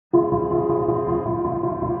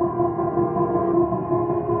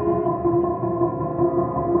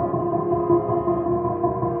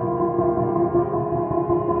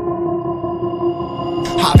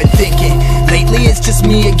it's just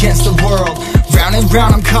me against the world. Round and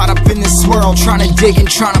round I'm caught up in this swirl, trying to dig and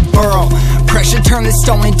trying to burrow. Pressure turned this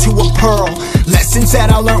stone into a pearl. Lessons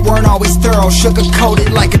that I learned weren't always thorough,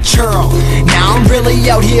 sugar-coated like a churl. Now I'm really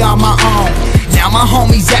out here on my own. Now my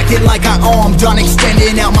homies acting like I owe 'em, done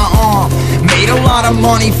extending out my arm. Made a lot of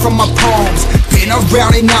money from my poems, been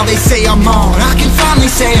around it, now they say I'm on. I can finally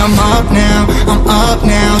say I'm up now, I'm up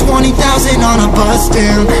now. 20,000 on a bus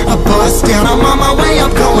down, a bus down. I'm on my way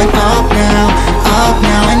up, going up now,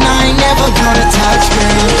 and I ain't never gonna touch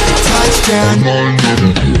down, touchdown.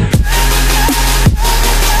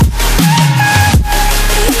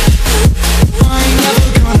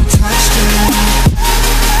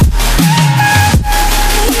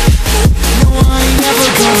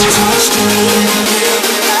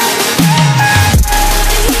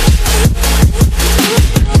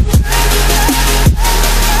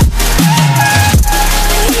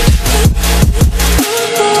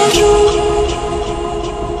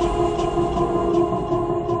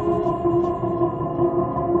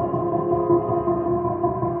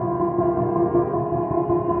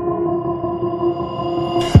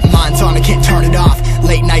 On, I can't turn it off.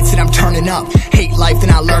 Late nights that I'm turning up. Hate life,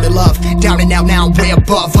 then I learn to love. Down and out, now I'm way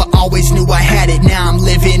above. I always knew I had it, now I'm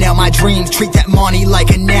living out my dreams. Treat that money like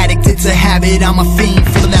an addict, it's a habit, I'm a fiend.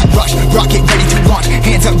 Feeling that rush, rocket ready to launch.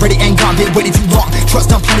 Hands up, ready and gone, been waiting too long.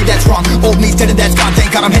 Trust on plenty, that's wrong. Old me's dead and that's gone,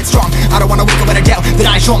 thank God I'm headstrong. I don't wanna wake up with a doubt that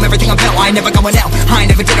I show 'em everything I'm about. I ain't never going out, I ain't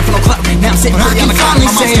never did it for no clout. Now I'm sitting pretty on the cloud. I can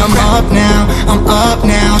finally say I'm up now, I'm up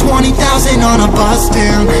now. 20,000 on a bus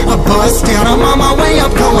down, a bus down. I'm on my way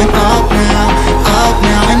up, going up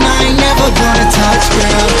now, and I ain't never gonna touch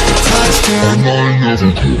down, touchdown. I ain't never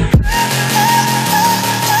gonna.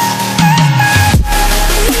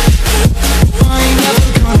 I ain't never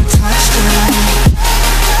gonna touch down.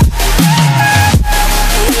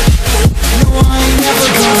 No, I ain't never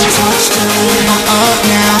gonna touch down. I'm up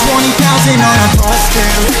now, 20,000 on a bus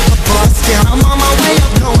down, a bus down. I'm on my way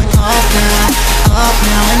up, going up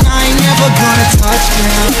now, and I ain't never gonna touch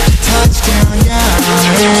down, touchdown, yeah.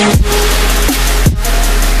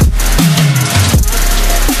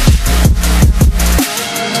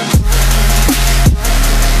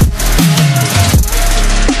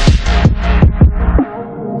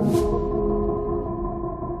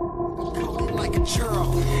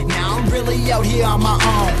 Now I'm really out here on my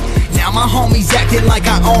own. Now my homies acting like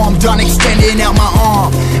I owe 'em, done extending out my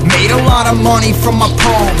arm. Made a lot of money from my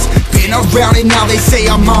poems, been around it, now they say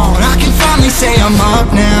I'm on. I can finally say I'm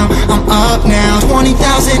up now, I'm up now.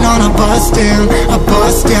 20,000 on a bus down, a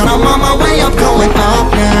bus down. I'm on my way up, going up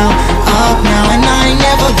now, and I ain't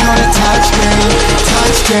never gonna touch down,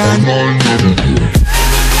 touchdown. I ain't never gonna.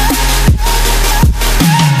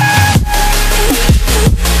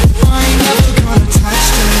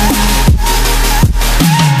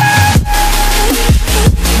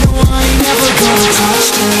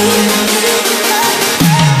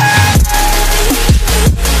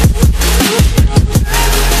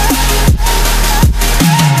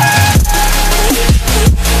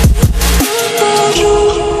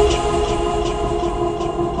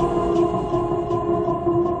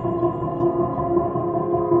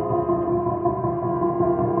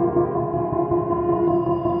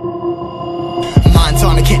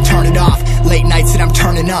 On, I can't turn it off. Late nights that I'm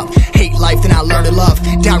turning up. Hate life, then I learn to love.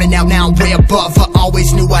 Down and out, now I'm way above. I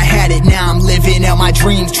always knew I had it, now I'm living out my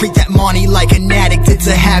dreams. Treat that money like an addict, it's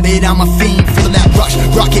a habit, I'm a fiend. Feeling that rush,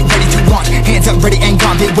 rocket ready to launch. Hands up, ready and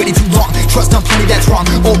gone, been waiting too long. Trust on plenty, that's wrong.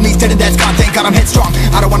 Old me's dead and that's gone, thank God I'm headstrong.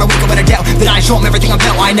 I don't wanna wake up with a doubt that I show 'em everything I'm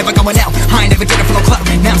about. I ain't never going out, I ain't never did it for no clout.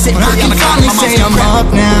 Now I'm sitting pretty on the cloud. I can finally say I'm up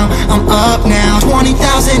now, I'm up now.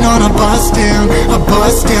 20,000 on a bus down, a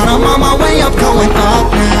bus down. I'm on my way up, going up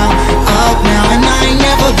now, and I ain't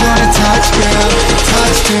never gonna touch down,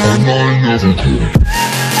 touchdown. I ain't never gonna.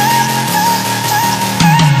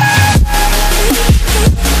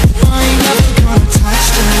 I ain't never gonna touch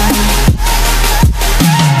down.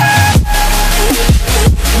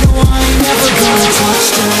 No, I ain't never gonna touch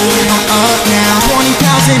down. I'm up now.